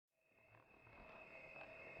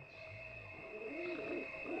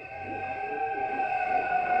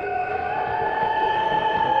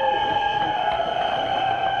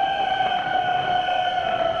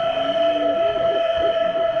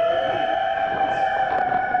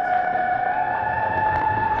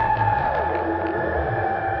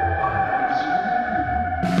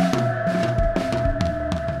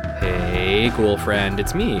Hey, cool friend,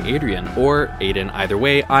 it's me, Adrian, or Aiden. Either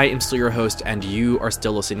way, I am still your host, and you are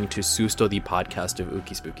still listening to Susto, the podcast of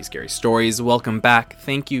Ookie Spooky Scary Stories. Welcome back.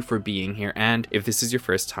 Thank you for being here, and if this is your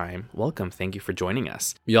first time, welcome. Thank you for joining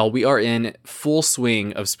us. Y'all, we are in full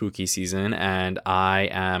swing of spooky season, and I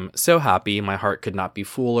am so happy. My heart could not be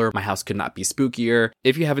fuller. My house could not be spookier.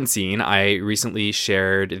 If you haven't seen, I recently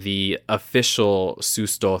shared the official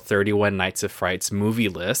Susto 31 Nights of Frights movie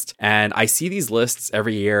list, and I see these lists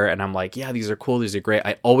every year, and I'm like, yeah, these are cool, these are great,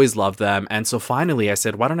 I always love them. And so finally I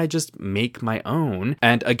said, why don't I just make my own?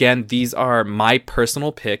 And again, these are my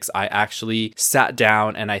personal picks. I actually sat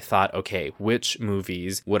down and I thought, okay, which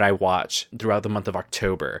movies would I watch throughout the month of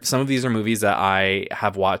October? Some of these are movies that I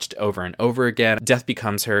have watched over and over again. Death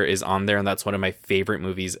Becomes Her is on there, and that's one of my favorite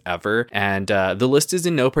movies ever. And the list is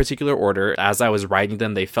in no particular order. As I was writing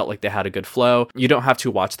them, they felt like they had a good flow. You don't have to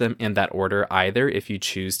watch them in that order either if you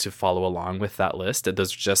choose to follow along with that list.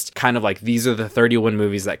 Those are just kind of like, these are the 31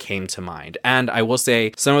 movies that came to mind. And I will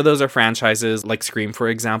say some of those are franchises like Scream, for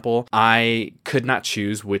example. I could not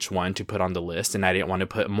choose which one to put on the list, and I didn't want to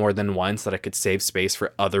put more than one so that I could save space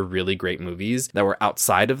for other really great movies that were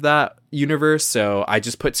outside of that universe. So I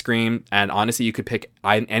just put Scream, and honestly, you could pick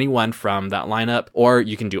anyone from that lineup, or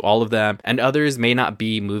you can do all of them. And others may not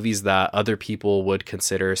be movies that other people would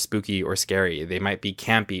consider spooky or scary. They might be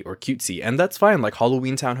campy or cutesy, and that's fine, like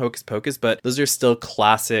Halloween Town Hocus Pocus, but those are still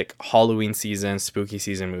classic Halloween season, spooky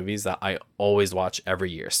season movies that I always watch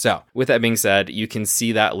every year. So with that being said, you can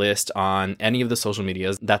see that list on any of the social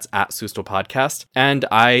medias. That's at Susto Podcast, and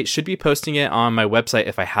I should be posting it on my website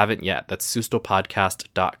if I haven't yet. That's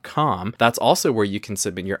sustopodcast.com. That's also where you can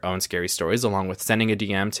submit your own scary stories, along with sending a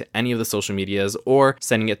DM to any of the social medias, or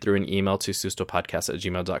sending it through an email to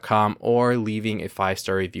sustopodcast@gmail.com, or leaving a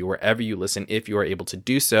 5-star review wherever you listen if you are able to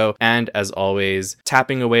do so. And as always,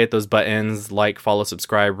 tapping away at those buttons, like, follow,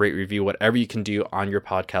 subscribe, rate, review, whatever you can do on your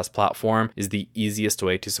podcast platform is the easiest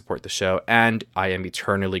way to support the show, and I am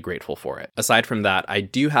eternally grateful for it. Aside from that, I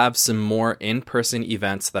do have some more in-person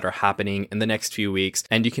events that are happening in the next few weeks,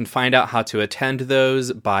 and you can find out how to attend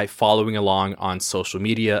those by following along on social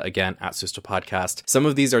media, again, at Susto Podcast. Some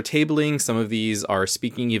of these are tabling, some of these are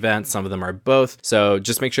speaking events, some of them are both. So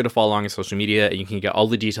just make sure to follow along on social media, and you can get all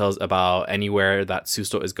the details about anywhere that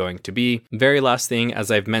Susto is going to be. Very last thing, as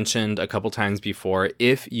I've mentioned a couple times before,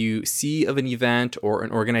 if you see of an event or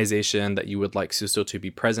an organization that you would like Susto to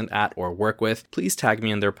be present at or work with, please tag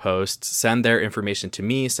me in their posts, send their information to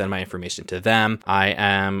me, send my information to them. I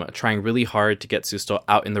am trying really hard to get Susto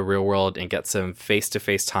out in the real world and get some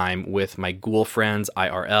face-to-face time with my ghoul friends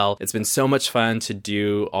IRL. It's been so much fun to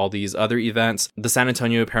do all these other events. The San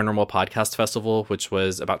Antonio Paranormal Podcast Festival, which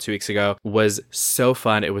was about 2 weeks ago, was so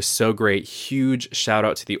fun. It was so great. Huge shout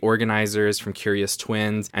out to the organizers from Curious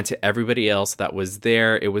Twins and to everybody else that was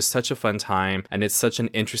there. It was such a fun time, and it's such an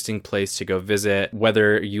interesting place to go visit.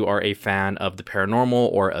 Whether you are a fan of the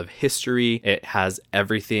paranormal or of history, it has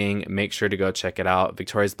everything. Make sure to go check it out.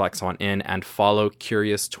 Victoria's Black Swan Inn, and follow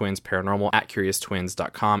Curious Twins Paranormal at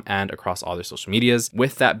CuriousTwins.com and across all their social medias.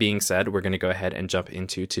 With that being said, we're going to go ahead and jump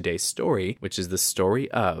into today's story, which is the story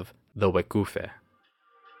of the Wekufe.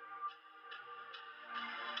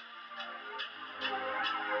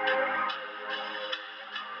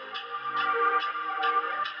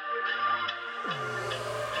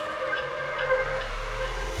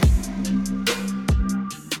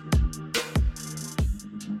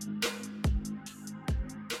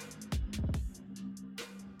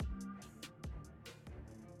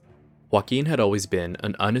 Joaquin had always been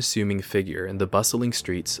an unassuming figure in the bustling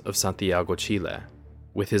streets of Santiago, Chile.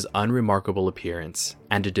 With his unremarkable appearance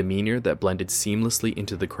and a demeanor that blended seamlessly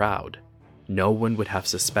into the crowd, no one would have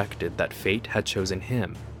suspected that fate had chosen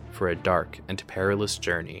him for a dark and perilous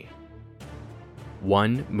journey.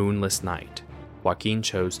 One moonless night, Joaquin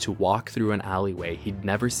chose to walk through an alleyway he'd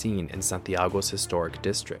never seen in Santiago's historic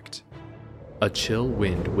district. A chill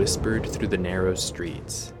wind whispered through the narrow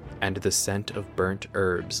streets, and the scent of burnt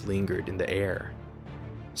herbs lingered in the air.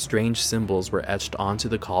 Strange symbols were etched onto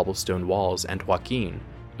the cobblestone walls, and Joaquin,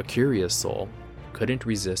 a curious soul, couldn't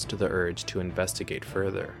resist the urge to investigate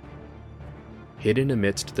further. Hidden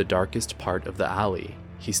amidst the darkest part of the alley,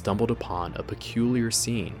 he stumbled upon a peculiar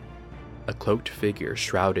scene. A cloaked figure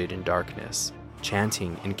shrouded in darkness,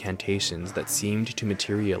 chanting incantations that seemed to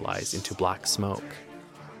materialize into black smoke.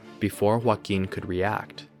 Before Joaquin could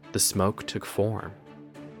react, the smoke took form.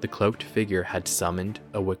 The cloaked figure had summoned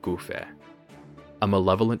a Wekufe, a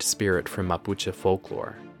malevolent spirit from Mapuche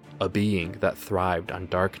folklore, a being that thrived on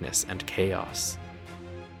darkness and chaos.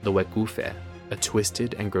 The Wekufe, a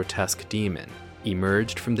twisted and grotesque demon,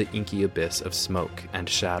 emerged from the inky abyss of smoke and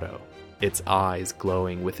shadow. its eyes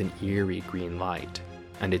glowing with an eerie green light,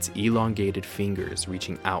 and its elongated fingers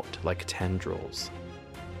reaching out like tendrils.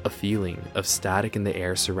 A feeling of static in the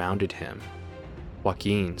air surrounded him.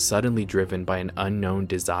 Joaquin, suddenly driven by an unknown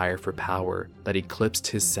desire for power that eclipsed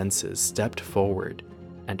his senses, stepped forward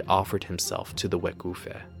and offered himself to the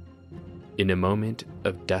Wekufe. In a moment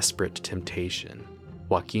of desperate temptation,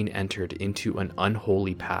 Joaquin entered into an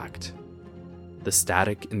unholy pact. The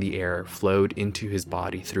static in the air flowed into his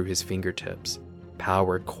body through his fingertips.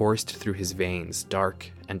 Power coursed through his veins,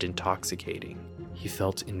 dark and intoxicating. He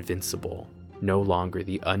felt invincible, no longer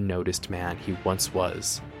the unnoticed man he once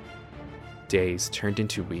was. Days turned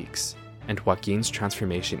into weeks, and Joaquin's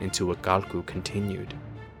transformation into a Galku continued.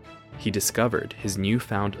 He discovered his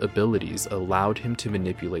newfound abilities allowed him to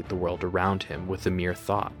manipulate the world around him with a mere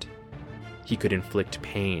thought. He could inflict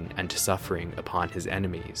pain and suffering upon his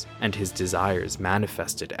enemies, and his desires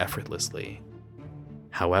manifested effortlessly.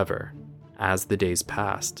 However, as the days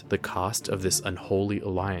passed, the cost of this unholy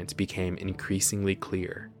alliance became increasingly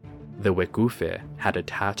clear. The Wekufe had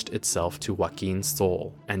attached itself to Joaquin's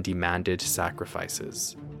soul and demanded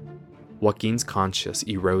sacrifices. Joaquin's conscience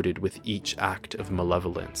eroded with each act of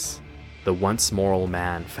malevolence. The once moral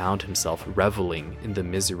man found himself reveling in the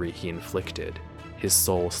misery he inflicted, his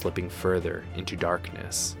soul slipping further into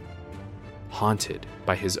darkness. Haunted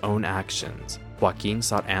by his own actions, Joaquin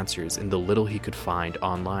sought answers in the little he could find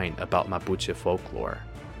online about Mapuche folklore.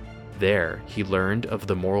 There, he learned of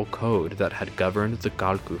the moral code that had governed the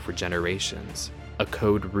Galku for generations, a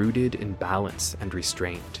code rooted in balance and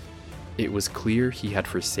restraint. It was clear he had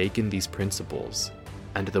forsaken these principles,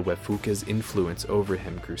 and the Wefuke's influence over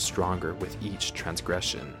him grew stronger with each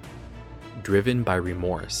transgression. Driven by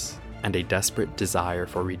remorse and a desperate desire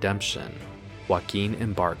for redemption, Joaquin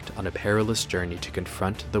embarked on a perilous journey to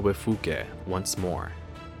confront the Wekufe once more.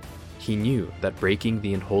 He knew that breaking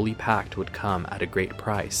the unholy pact would come at a great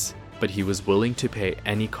price, but he was willing to pay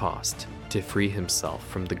any cost to free himself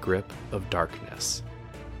from the grip of darkness.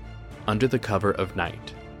 Under the cover of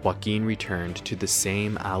night, Joaquin returned to the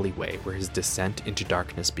same alleyway where his descent into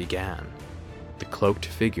darkness began. The cloaked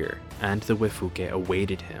figure and the Wekufe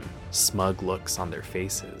awaited him, smug looks on their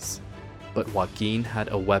faces. But Joaquin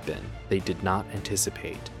had a weapon they did not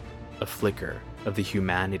anticipate, a flicker of the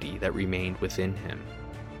humanity that remained within him.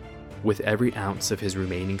 With every ounce of his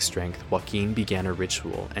remaining strength, Joaquin began a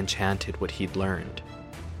ritual and chanted what he'd learned.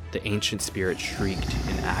 The ancient spirit shrieked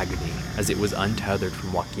in agony as it was untethered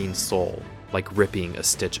from Joaquin's soul, like ripping a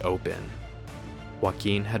stitch open.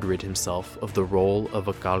 Joaquin had rid himself of the role of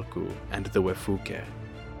a Galku and the Wekufe,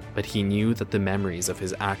 but he knew that the memories of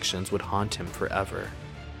his actions would haunt him forever.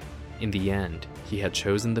 In the end, he had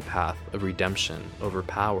chosen the path of redemption over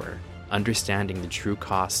power, understanding the true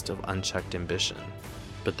cost of unchecked ambition,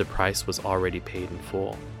 but the price was already paid in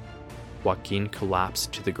full. Joaquin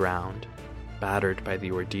collapsed to the ground, battered by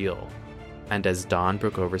the ordeal, and as dawn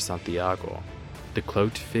broke over Santiago, the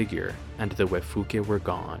cloaked figure and the Wekufe were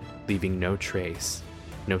gone, leaving no trace,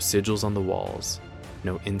 no sigils on the walls,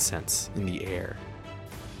 no incense in the air.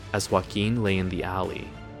 As Joaquin lay in the alley,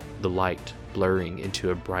 the light blurring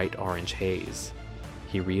into a bright orange haze,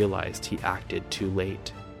 he realized he acted too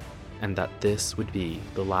late, and that this would be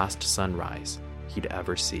the last sunrise he'd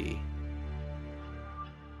ever see.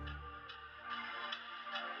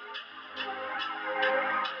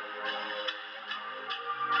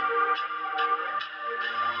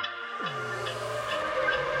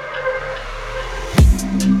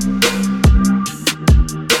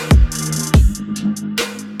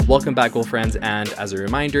 Welcome back, Ghoul friends, and as a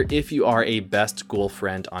reminder, if you are a best Ghoul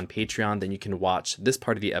friend on Patreon, then you can watch this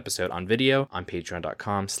part of the episode on video on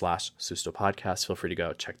patreon.com/sustopodcast. Feel free to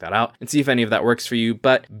go check that out and see if any of that works for you.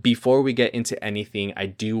 But before we get into anything, I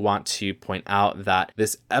do want to point out that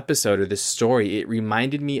this episode, or this story, it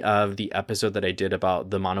reminded me of the episode that I did about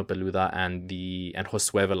the Mano Peluda and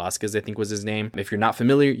Josue Velasquez, I think was his name. If you're not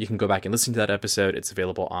familiar, you can go back and listen to that episode. It's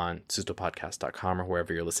available on sustopodcast.com or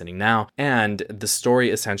wherever you're listening now. And the story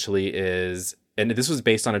essentially is, and this was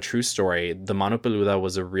based on a true story, the Mano Peluda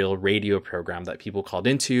was a real radio program that people called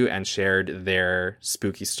into and shared their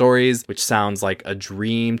spooky stories, which sounds like a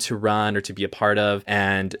dream to run or to be a part of.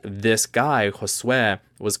 And this guy, Josue,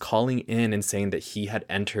 was calling in and saying that he had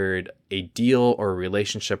entered a deal or a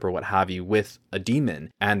relationship or what have you with a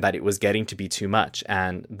demon, and that it was getting to be too much.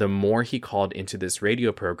 And the more he called into this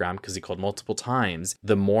radio program, because he called multiple times,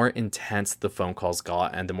 the more intense the phone calls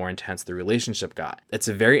got and the more intense the relationship got. It's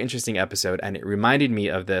a very interesting episode, and it reminded me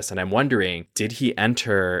of this, and I'm wondering, did he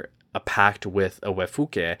enter a pact with a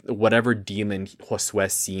Wekufe, whatever demon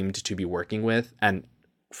Josue seemed to be working with? And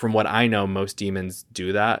from what I know, most demons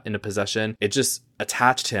do that in a possession. It just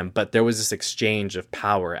attached him, but there was this exchange of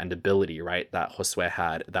power and ability, right, that Josue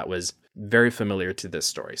had that was very familiar to this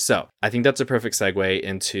story. So I think that's a perfect segue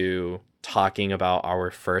into talking about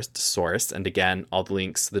our first source. And again, all the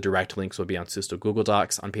links, the direct links will be on Susto Google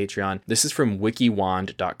Docs on Patreon. This is from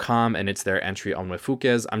wikiwand.com and it's their entry on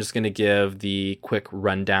Wefukes. I'm just going to give the quick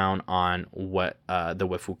rundown on what the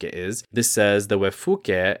Wefuke is. This says the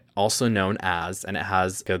Wefuke, also known as, and it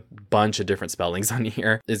has a bunch of different spellings on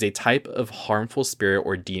here, is a type of harmful spirit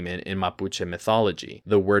or demon in Mapuche mythology.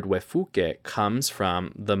 The word Wefuke comes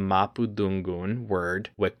from the Mapudungun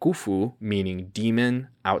word Wekufu, meaning demon,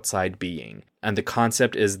 outside being. And the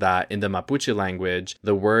concept is that in the Mapuche language,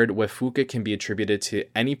 the word Wefuke can be attributed to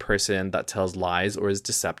any person that tells lies or is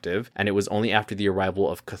deceptive. And it was only after the arrival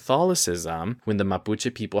of Catholicism, when the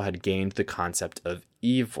Mapuche people had gained the concept of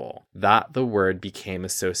evil, that the word became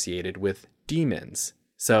associated with demons.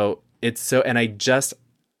 So and I just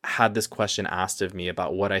had this question asked of me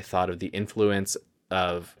about what I thought of the influence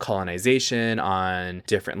of colonization on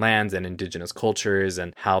different lands and indigenous cultures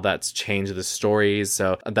and how that's changed the stories.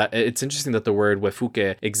 So that it's interesting that the word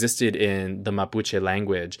Wefuke existed in the Mapuche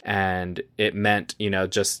language and it meant,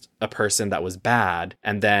 just a person that was bad.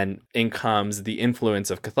 And then in comes the influence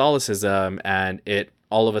of Catholicism and it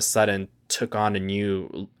all of a sudden took on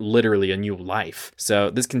literally a new life. So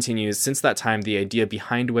this continues. Since that time, the idea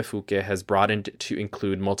behind Wefuke has broadened to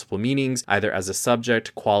include multiple meanings, either as a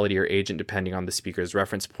subject, quality, or agent, depending on the speaker's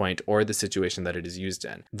reference point or the situation that it is used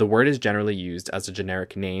in. The word is generally used as a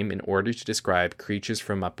generic name in order to describe creatures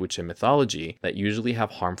from Mapuche mythology that usually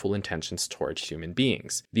have harmful intentions towards human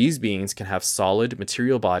beings. These beings can have solid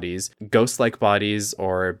material bodies, ghost-like bodies,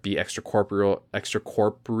 or be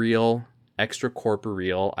extracorporeal,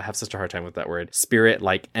 I have such a hard time with that word,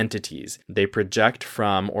 spirit-like entities. They project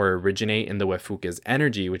from or originate in the Wefuke's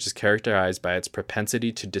energy, which is characterized by its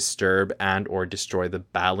propensity to disturb and or destroy the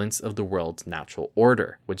balance of the world's natural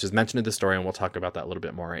order, which is mentioned in the story, and we'll talk about that a little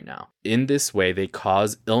bit more right now. In this way, they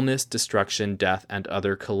cause illness, destruction, death, and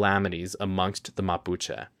other calamities amongst the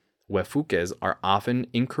Mapuche. Wefukes are often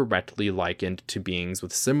incorrectly likened to beings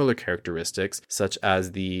with similar characteristics, such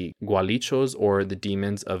as the gualichos or the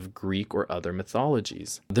demons of Greek or other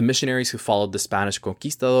mythologies. The missionaries who followed the Spanish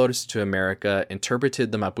conquistadors to America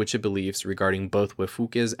interpreted the Mapuche beliefs regarding both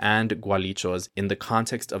Wefukes and gualichos in the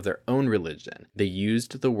context of their own religion. They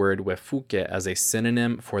used the word Wefuke as a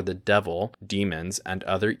synonym for the devil, demons, and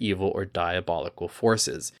other evil or diabolical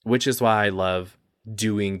forces, which is why I love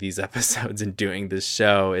doing these episodes and doing this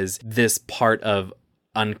show, is this part of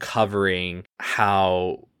uncovering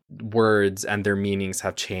how words and their meanings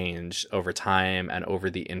have changed over time and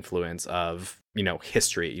over the influence of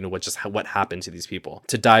history, what happened to these people.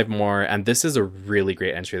 To dive more, and this is a really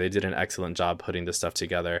great entry, they did an excellent job putting this stuff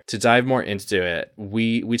together. To dive more into it,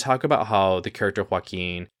 we talk about how the character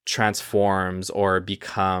Joaquin transforms or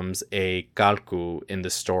becomes a Calcu in the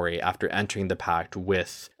story after entering the pact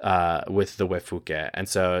with the Wefuke. And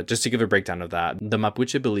so just to give a breakdown of that, the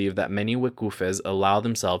Mapuche believe that many Wekufes allow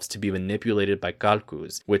themselves to be manipulated by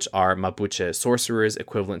Calcus, which are Mapuche sorcerers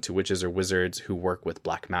equivalent to witches or wizards who work with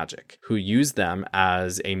black magic, who use them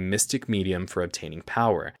as a mystic medium for obtaining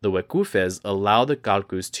power. The Wekufes allow the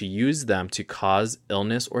Calcus to use them to cause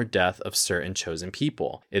illness or death of certain chosen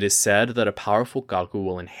people. It is said that a powerful Calcu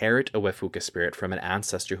will inherit a Wefuke spirit from an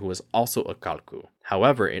ancestor who was also a Calcu.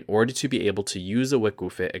 However, in order to be able to use a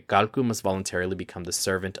Wekufe, a Calcu must voluntarily become the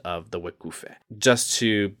servant of the Wekufe. Just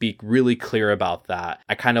to be really clear about that,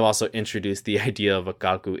 I kind of also introduced the idea of a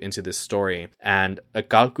Calcu into this story. And a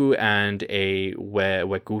Calcu and a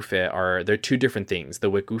Wekufe they're two different things.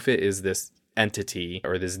 The Wekufe is this entity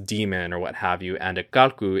or this demon or what have you, and a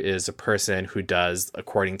Calcu is a person who does,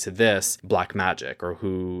 according to this, black magic or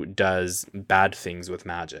who does bad things with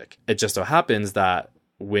magic. It just so happens that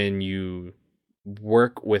when you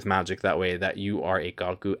work with magic that way, that you are a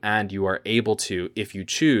Calcu and you are able to, if you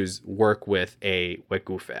choose, work with a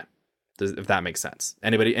Wekufe. If that makes sense.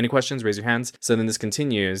 Anybody, any questions? Raise your hands. So then this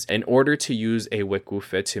continues. In order to use a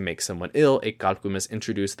Wekufe to make someone ill, a Calcu must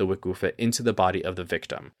introduce the Wekufe into the body of the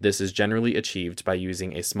victim. This is generally achieved by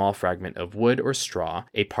using a small fragment of wood or straw,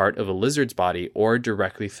 a part of a lizard's body, or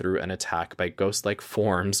directly through an attack by ghost-like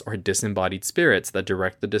forms or disembodied spirits that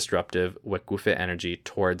direct the disruptive Wekufe energy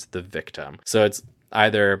towards the victim. So it's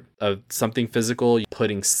either something physical,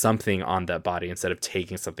 putting something on that body instead of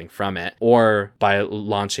taking something from it, or by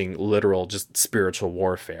launching literal just spiritual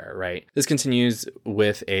warfare, right? This continues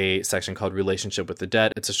with a section called Relationship with the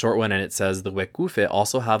Dead. It's a short one, and it says the Wekufe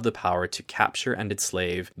also have the power to capture and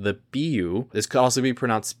enslave the Biyu. This could also be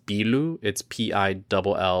pronounced Bilu. It's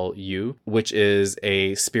Pillu, which is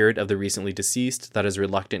a spirit of the recently deceased that is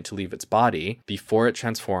reluctant to leave its body before it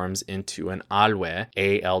transforms into an Alwe,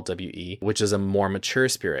 Alwe, which is a more mature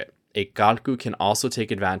spirit. A Galku can also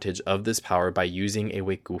take advantage of this power by using a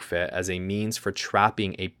Wekufe as a means for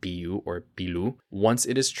trapping a Biyu or Bilu. Once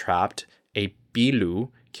it is trapped, a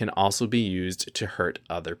Bilu can also be used to hurt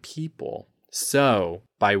other people. So,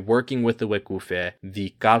 by working with the Wekufe,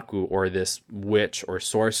 the Galku, or this witch or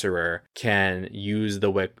sorcerer, can use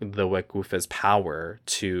the Wekufe's power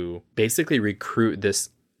to basically recruit this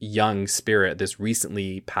young spirit, this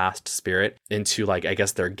recently passed spirit, into, like, I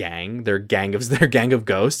guess their gang of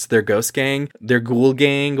ghosts, their ghost gang, their ghoul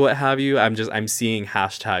gang, what have you. I'm seeing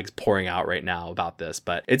hashtags pouring out right now about this,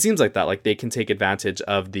 but it seems like that, like, they can take advantage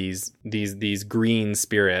of these green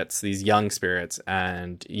spirits, these young spirits,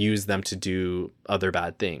 and use them to do other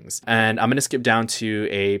bad things. And I'm going to skip down to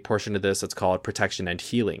a portion of this that's called Protection and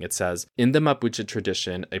Healing. It says, in the Mapuche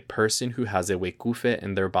tradition, a person who has a Wekufe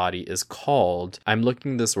in their body is called, I'm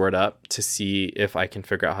looking this word up to see if I can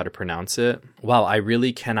figure out how to pronounce it. Wow, I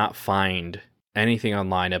really cannot find anything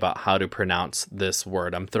online about how to pronounce this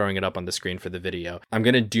word. I'm throwing it up on the screen for the video. I'm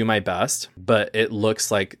going to do my best, but it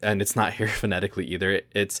looks like, and it's not here phonetically either,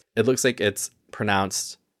 it looks like it's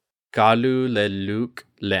pronounced Galu Leluk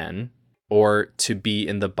Len, or to be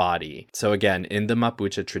in the body. So again, in the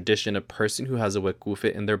Mapuche tradition, a person who has a Wekufe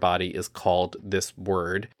in their body is called this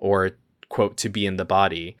word, or quote, to be in the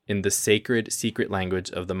body, in the sacred secret language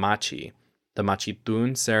of the Machi. The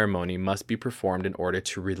Machitun ceremony must be performed in order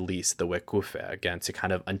to release the Wekufe, again, to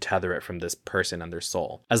kind of untether it from this person and their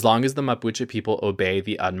soul. As long as the Mapuche people obey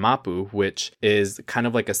the Anmapu, which is kind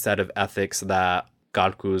of like a set of ethics that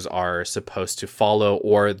Galkus are supposed to follow,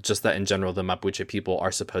 or just that in general the Mapuche people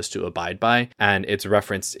are supposed to abide by. And it's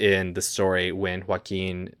referenced in the story when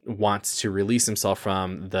Joaquin wants to release himself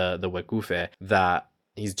from the Wekufe, that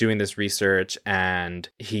he's doing this research and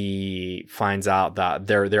he finds out that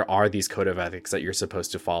there are these code of ethics that you're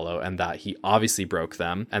supposed to follow, and that he obviously broke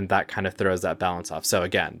them, and that kind of throws that balance off. So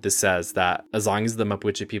again, this says that as long as the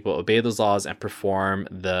Mapuche people obey those laws and perform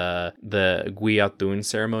the Guiatun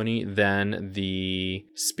ceremony, then the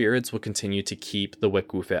spirits will continue to keep the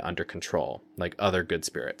Wekufe under control, like other good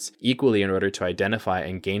spirits. Equally, in order to identify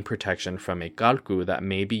and gain protection from a Galku that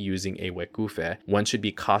may be using a Wekufe, one should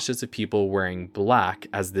be cautious of people wearing black,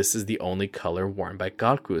 as this is the only color worn by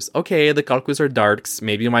Galkus. Okay, the Galkus are darks.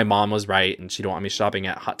 Maybe my mom was right and she don't want me shopping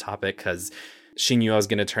at Hot Topic because she knew I was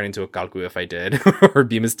going to turn into a Galku if I did, or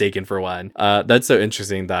be mistaken for one. That's so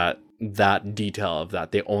interesting, that detail of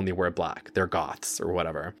that they only wear black. They're goths or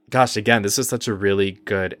whatever. Gosh, again, this is such a really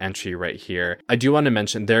good entry right here. I do want to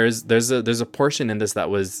mention there's a portion in this that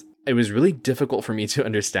was really difficult for me to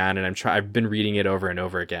understand, and I've been reading it over and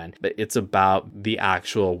over again. But it's about the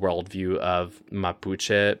actual worldview of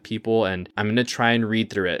Mapuche people, and I'm gonna try and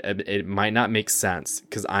read through it. It might not make sense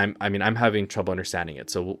because I'm having trouble understanding it.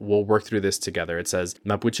 So we'll work through this together. It says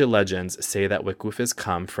Mapuche legends say that Wekufes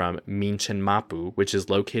come from Minchen Mapu, which is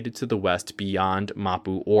located to the west beyond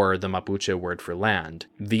Mapu, or the Mapuche word for land.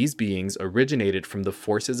 These beings originated from the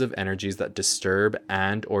forces of energies that disturb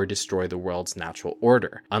and or destroy the world's natural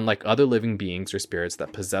order. Unlike other living beings or spirits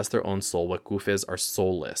that possess their own soul, Wekufes are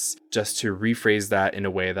soulless. Just to rephrase that in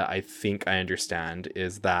a way that I think I understand,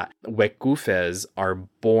 is that Wekufes are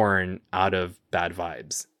born out of bad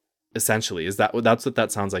vibes. Essentially, that's what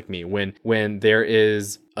that sounds like me. When there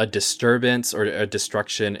is a disturbance or a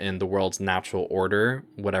destruction in the world's natural order,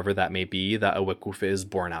 whatever that may be, that a Wekufe is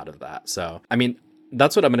born out of that. So, I mean,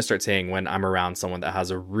 that's what I'm going to start saying when I'm around someone that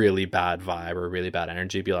has a really bad vibe or really bad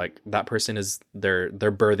energy. Be like, that person is, they're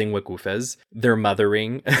birthing Wekufes, they're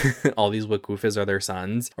mothering all these Wekufes are their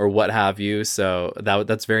sons or what have you. So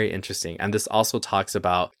that's very interesting. And this also talks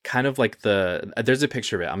about kind of like there's a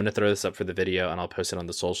picture of it. I'm going to throw this up for the video and I'll post it on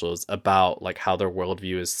the socials, about like how their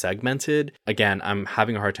worldview is segmented. Again, I'm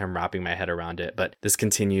having a hard time wrapping my head around it, but this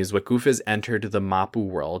continues. Wekufes entered the Mapu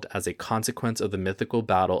world as a consequence of the mythical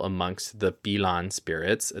battle amongst the Bilan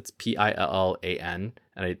spirits. It's Pillan, and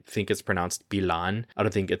I think it's pronounced Bilan. I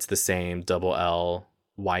don't think it's the same double L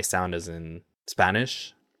Y sound as in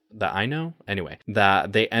Spanish. that I know, anyway,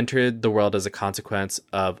 that they entered the world as a consequence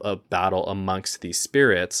of a battle amongst these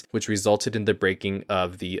spirits, which resulted in the breaking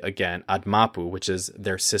of the, again, Admapu, which is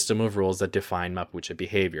their system of rules that define Mapuche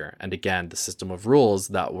behavior. And again, the system of rules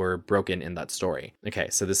that were broken in that story. Okay,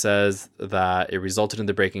 so this says that it resulted in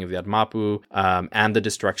the breaking of the Admapu and the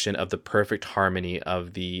destruction of the perfect harmony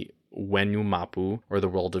of the Wenu Mapu, or the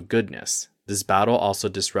world of goodness. This battle also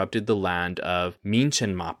disrupted the land of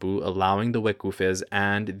Minchen Mapu, allowing the Wekufes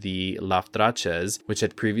and the Laftraches, which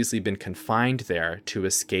had previously been confined there, to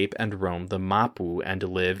escape and roam the Mapu and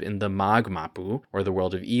live in the Mag Mapu, or the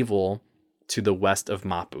world of evil, to the west of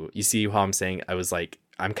Mapu. You see how I'm saying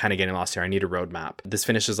I'm kind of getting lost here. I need a roadmap. This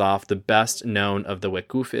finishes off. The best known of the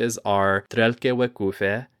Wekufes are Trelke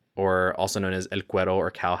Wekufe, or also known as El Cuero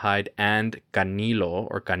or Cowhide, and Canilo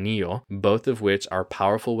or Canillo, both of which are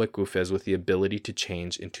powerful Wekufes with the ability to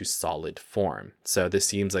change into solid form. So this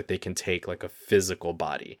seems like they can take like a physical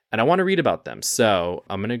body. And I want to read about them. So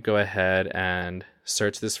I'm going to go ahead and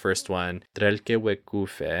search this first one. Trelke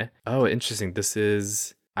Wekufe. Oh, interesting.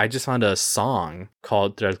 I just found a song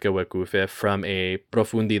called Trelke Wekufe from a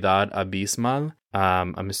Profundidad Abismal.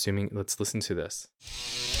 I'm assuming, let's listen to this.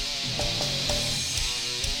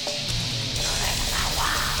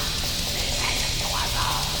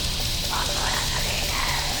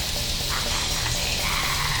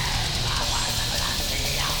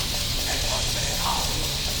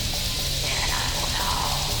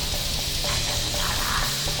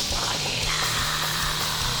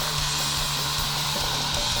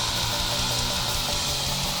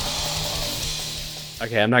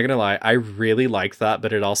 Okay, I'm not gonna lie, I really liked that,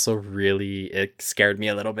 but it scared me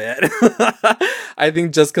a little bit. I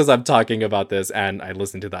think just because I'm talking about this and I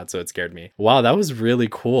listened to that, so it scared me. Wow, that was really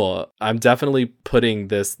cool. I'm definitely putting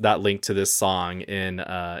that link to this song in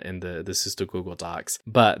the Susto Google Docs,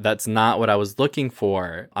 but that's not what I was looking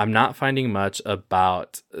for. I'm not finding much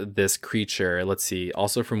about this creature. Let's see,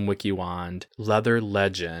 also from WikiWand, Leather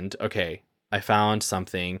Legend. Okay, I found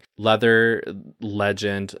something. Leather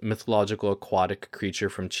legend, mythological aquatic creature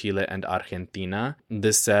from Chile and Argentina.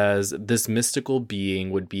 This says this mystical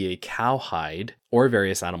being would be a cowhide or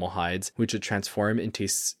various animal hides, which would transform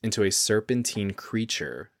into a serpentine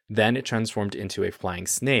creature. Then it transformed into a flying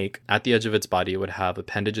snake. At the edge of its body, it would have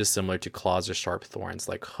appendages similar to claws or sharp thorns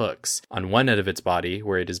like hooks. On one end of its body,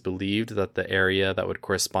 where it is believed that the area that would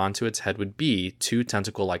correspond to its head would be, two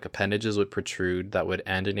tentacle-like appendages would protrude that would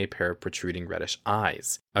end in a pair of protruding reddish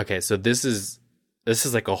eyes. Okay, so this is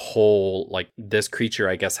like a whole, like, this creature,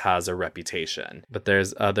 I guess, has a reputation. But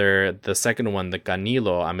there's the second one, the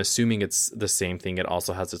Canilo, I'm assuming it's the same thing. It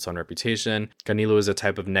also has its own reputation. Canilo is a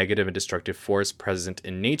type of negative and destructive force present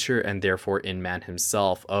in nature and therefore in man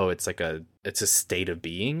himself. Oh, it's a state of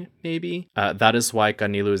being, maybe? That is why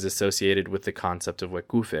Canilo is associated with the concept of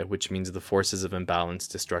Wekufe, which means the forces of imbalance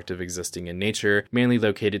destructive existing in nature, mainly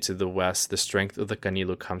located to the west. The strength of the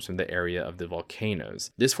Canilo comes from the area of the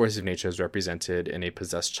volcanoes. This force of nature is represented in a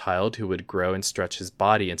possessed child who would grow and stretch his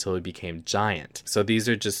body until he became giant. So these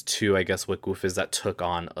are just two, I guess, Wekufes that took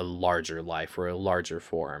on a larger life or a larger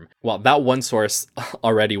form. Well, that one source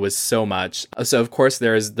already was so much. So of course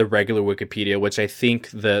there's the regular Wikipedia, which I think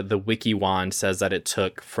the WikiWand says that it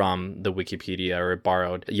took from the Wikipedia or it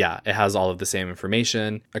borrowed. Yeah, it has all of the same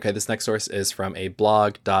information. Okay, this next source is from a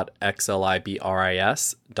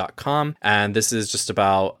blog.xlibris.com, and this is just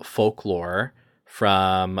about folklore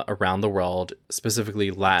from around the world,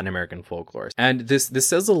 specifically Latin American folklore. And this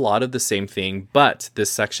says a lot of the same thing, but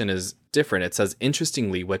this section is different. It says,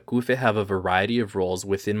 interestingly, Wekufe have a variety of roles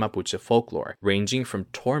within Mapuche folklore, ranging from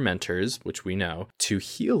tormentors, which we know, to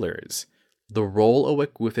healers. The role a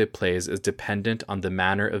Wekufe plays is dependent on the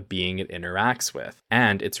manner of being it interacts with,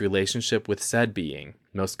 and its relationship with said being.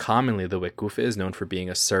 Most commonly, the Wekufe is known for being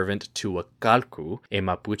a servant to a Calcu, a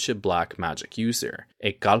Mapuche black magic user.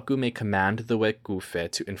 A Calcu may command the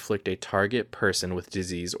Wekufe to inflict a target person with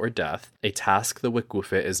disease or death, a task the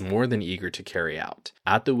Wekufe is more than eager to carry out.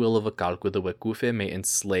 At the will of a Calcu, the Wekufe may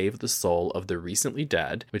enslave the soul of the recently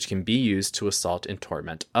dead, which can be used to assault and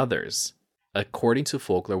torment others. According to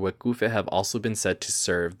folklore, Wekufe have also been said to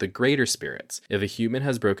serve the greater spirits. If a human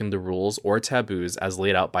has broken the rules or taboos as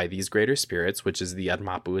laid out by these greater spirits, which is the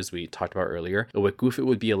Admapu as we talked about earlier, a Wekufe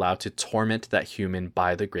would be allowed to torment that human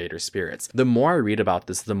by the greater spirits. The more I read about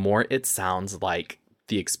this, the more it sounds like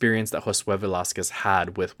the experience that Josué Velázquez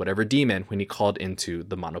had with whatever demon when he called into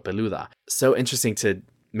the Mano Peluda. So interesting to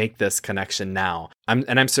make this connection now.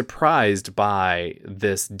 I'm surprised by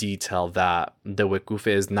this detail that the Wekufe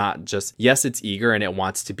is not just, yes, it's eager and it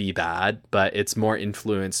wants to be bad, but it's more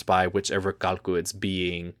influenced by whichever Calcu it's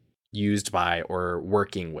being used by or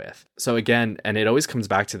working with. So again, and it always comes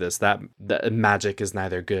back to this, that magic is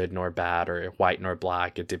neither good nor bad or white nor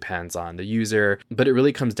black. It depends on the user, but it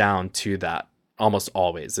really comes down to that almost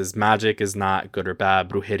always. Is magic is not good or bad.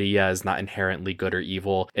 Brujeria is not inherently good or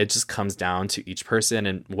evil. It just comes down to each person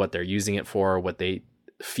and what they're using it for, what they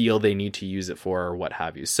feel they need to use it for, or what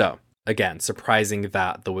have you. So again, surprising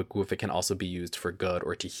that the Wekufe can also be used for good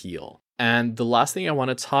or to heal. And the last thing I want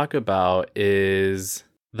to talk about is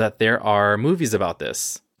that there are movies about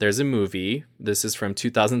this. There's a movie. This is from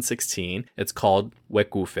 2016. It's called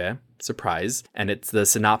Wekufe. Surprise. And it's the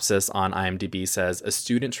synopsis on IMDb says, a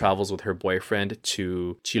student travels with her boyfriend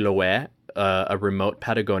to Chiloé, a remote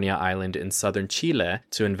Patagonia island in southern Chile,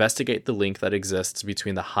 to investigate the link that exists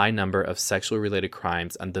between the high number of sexually related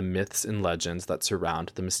crimes and the myths and legends that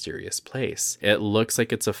surround the mysterious place. It looks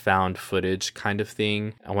like it's a found footage kind of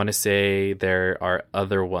thing. I want to say there are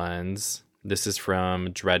other ones. This is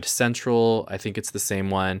from Dread Central. I think it's the same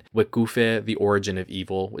one. Wekufe, The Origin of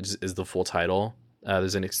Evil, which is the full title.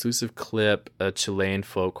 There's an exclusive clip, a Chilean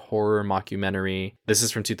folk horror mockumentary. This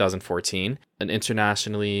is from 2014, and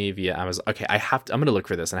internationally via Amazon. Okay, I'm going to look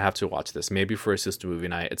for this and I have to watch this, maybe for a sister movie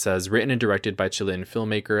night. It says, written and directed by Chilean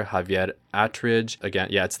filmmaker Javier Attridge. Again,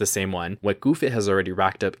 yeah, it's the same one. Wekufe has already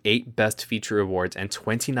racked up 8 Best Feature awards and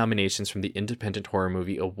 20 nominations from the Independent Horror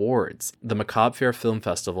Movie Awards, the Macabre Faire Film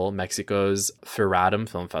Festival, Mexico's Ferratum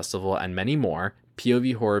Film Festival, and many more.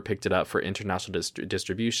 POV Horror picked it up for international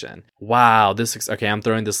distribution. Wow, this looks... Okay, I'm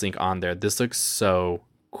throwing this link on there. This looks so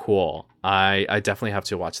cool. I definitely have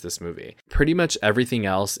to watch this movie. Pretty much everything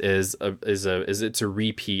else is it's a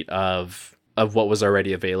repeat of what was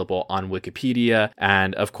already available on Wikipedia.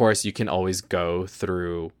 And of course, you can always go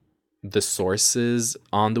through the sources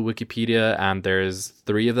on the Wikipedia, and there's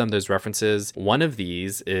 3 of them. There's references. One of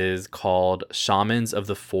these is called Shamans of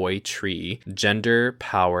the Foy Tree, Gender,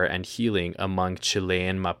 Power, and Healing Among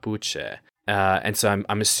Chilean Mapuche. And so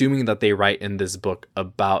I'm assuming that they write in this book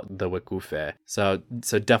about the Wekufe. So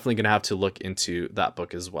definitely going to have to look into that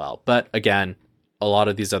book as well. But again, a lot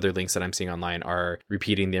of these other links that I'm seeing online are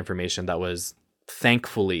repeating the information that was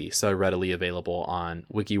thankfully so readily available on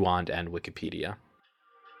WikiWand and Wikipedia.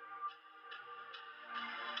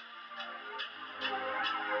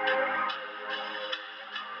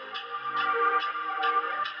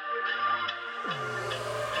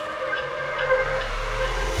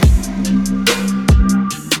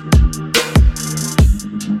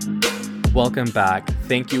 Welcome back.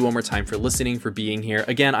 Thank you one more time for listening, for being here.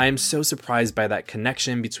 Again, I am so surprised by that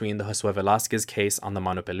connection between the Josue Velasquez case on the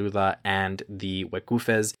Mano Peluda and the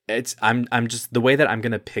Wekufes. I'm just the way that I'm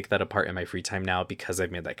going to pick that apart in my free time now because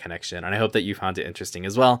I've made that connection. And I hope that you found it interesting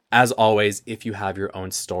as well. As always, if you have your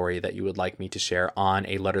own story that you would like me to share on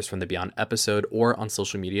a Letters from the Beyond episode or on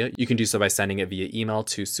social media, you can do so by sending it via email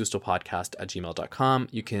to sustopodcast@gmail.com.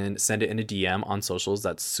 You can send it in a DM on socials.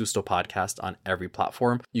 That's sustopodcast on every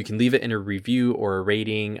platform. You can leave it in a review or a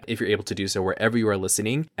rating if you're able to do so wherever you are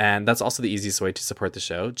listening. And that's also the easiest way to support the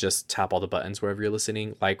show. Just tap all the buttons wherever you're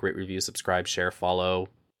listening. Like, rate, review, subscribe, share, follow,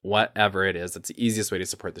 whatever it is. That's the easiest way to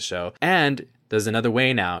support the show. And there's another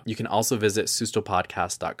way now. You can also visit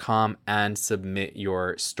sustopodcast.com and submit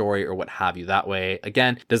your story or what have you that way.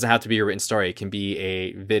 Again, it doesn't have to be a written story. It can be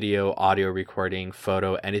a video, audio recording,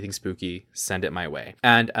 photo, anything spooky. Send it my way.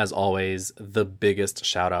 And as always, the biggest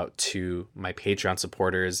shout out to my Patreon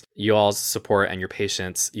supporters. You all's support and your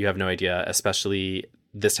patience, you have no idea, especially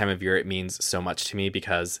this time of year. It means so much to me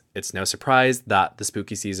because it's no surprise that the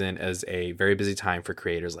spooky season is a very busy time for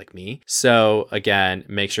creators like me. So again,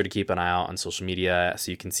 make sure to keep an eye out on social media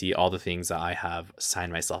so you can see all the things that I have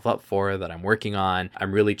signed myself up for, that I'm working on.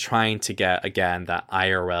 I'm really trying to get, again, that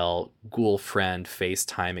IRL ghoul friend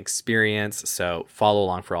FaceTime experience. So follow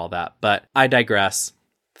along for all that. But I digress.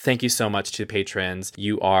 Thank you so much to patrons.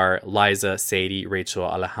 You are Liza, Sadie, Rachel,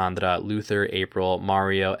 Alejandra, Luther, April,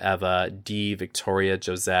 Mario, Eva, Dee, Victoria,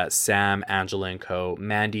 Josette, Sam, Angela and Co,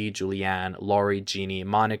 Mandy, Julianne, Laurie, Jeannie,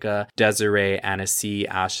 Monica, Desiree, Anna C,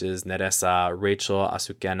 Ashes, Neresa, Rachel,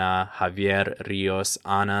 Azucena, Javier, Rios,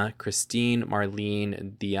 Anna, Christine,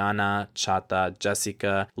 Marlene, Diana, Chata,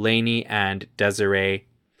 Jessica, Lainey, and Desiree.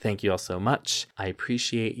 Thank you all so much. I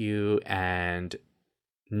appreciate you, and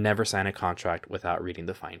never sign a contract without reading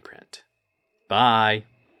the fine print. Bye.